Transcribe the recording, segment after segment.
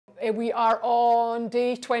We are on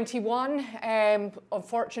day 21.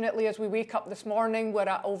 Unfortunately, as we wake up this morning, we're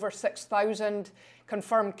at over 6,000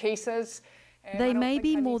 confirmed cases. They may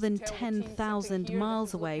be more than 10,000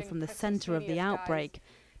 miles away from the centre of the outbreak,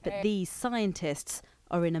 but these scientists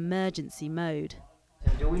are in emergency mode.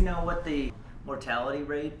 Do we know what the mortality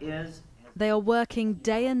rate is? They are working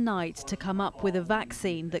day and night to come up with a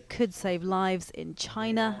vaccine that could save lives in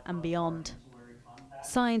China and beyond.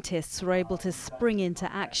 Scientists were able to spring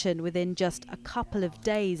into action within just a couple of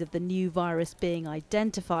days of the new virus being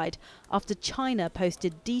identified after China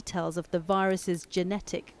posted details of the virus's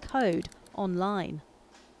genetic code online.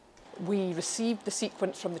 We received the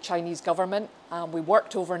sequence from the Chinese government and we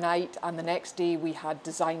worked overnight, and the next day we had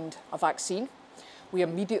designed a vaccine. We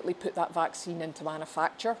immediately put that vaccine into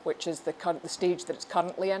manufacture, which is the stage that it's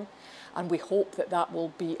currently in, and we hope that that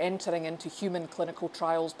will be entering into human clinical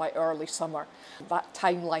trials by early summer. That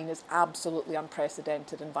timeline is absolutely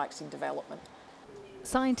unprecedented in vaccine development.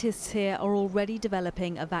 Scientists here are already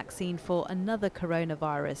developing a vaccine for another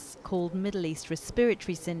coronavirus called Middle East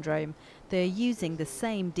Respiratory Syndrome. They're using the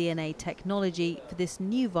same DNA technology for this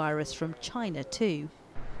new virus from China too.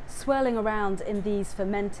 Swirling around in these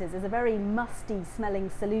fermenters is a very musty smelling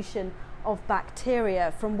solution of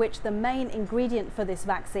bacteria from which the main ingredient for this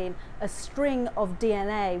vaccine, a string of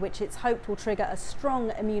DNA which it's hoped will trigger a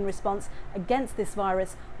strong immune response against this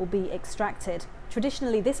virus, will be extracted.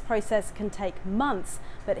 Traditionally this process can take months,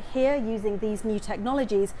 but here, using these new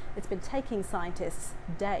technologies, it's been taking scientists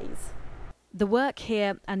days. The work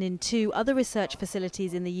here and in 2 other research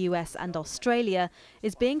facilities in the US and Australia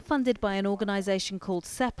is being funded by an organisation called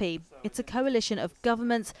CEPI. It's a coalition of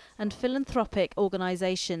governments and philanthropic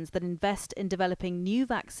organisations that invest in developing new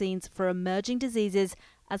vaccines for emerging diseases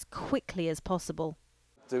as quickly as possible.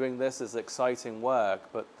 Doing this is exciting work,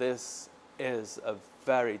 but this is a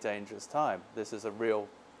very dangerous time. This is a real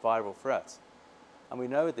viral threat. And we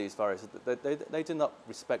know these viruses, they do not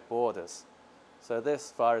respect borders. So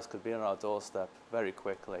this virus could be on our doorstep very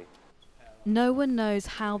quickly. No one knows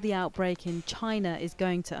how the outbreak in China is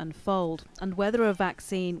going to unfold and whether a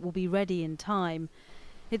vaccine will be ready in time.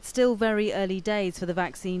 It's still very early days for the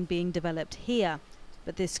vaccine being developed here,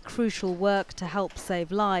 but this crucial work to help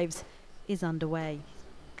save lives is underway.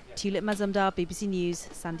 Tulip Mazumdar, BBC News,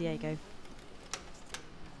 San Diego.